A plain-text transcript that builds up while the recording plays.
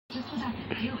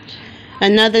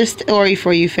Another story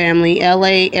for you, family.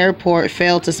 LA airport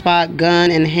failed to spot gun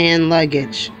and hand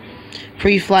luggage.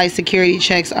 Pre-flight security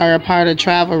checks are a part of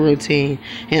travel routine.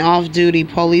 An off-duty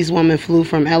policewoman flew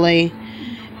from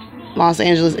Los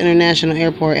Angeles International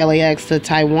Airport, LAX, to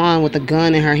Taiwan with a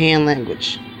gun in her hand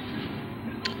luggage.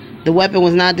 The weapon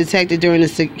was not detected during the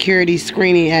security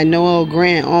screening at Noel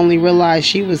Grant, only realized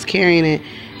she was carrying it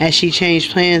as she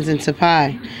changed plans in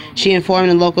Taipei. She informed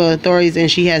the local authorities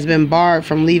and she has been barred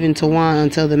from leaving Taiwan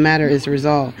until the matter is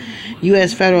resolved.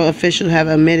 U.S. federal officials have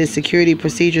admitted security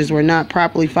procedures were not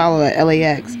properly followed at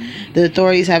LAX. The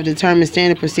authorities have determined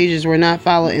standard procedures were not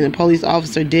followed and a police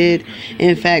officer did,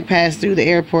 in fact, pass through the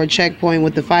airport checkpoint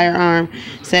with the firearm,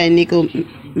 said Nico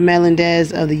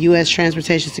Melendez of the U.S.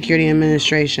 Transportation Security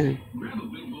Administration.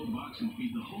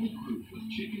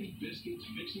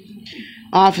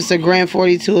 Officer Grant,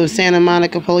 42, of Santa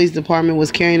Monica Police Department,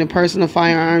 was carrying a personal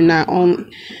firearm, not only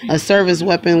a service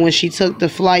weapon, when she took the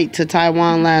flight to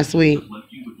Taiwan last week.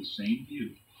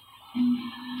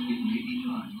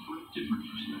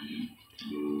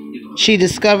 She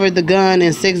discovered the gun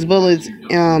and 6 bullets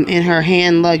in her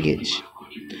hand luggage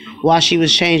while she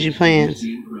was changing plans.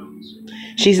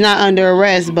 She's not under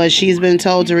arrest, but she's been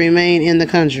told to remain in the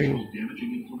country.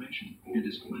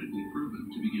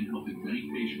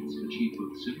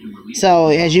 So,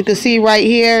 as you can see right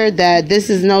here, that this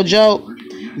is no joke,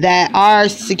 that our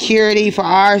security for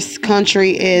our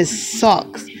country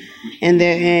sucks. And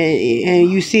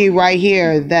you see right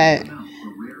here that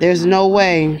there's no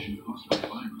way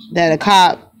that a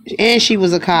cop, and she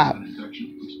was a cop,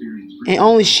 and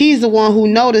only she's the one who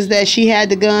noticed that she had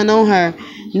the gun on her.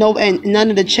 No, and none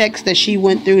of the checks that she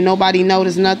went through, nobody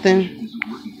noticed nothing.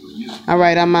 All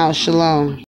right, I'm out. Shalom.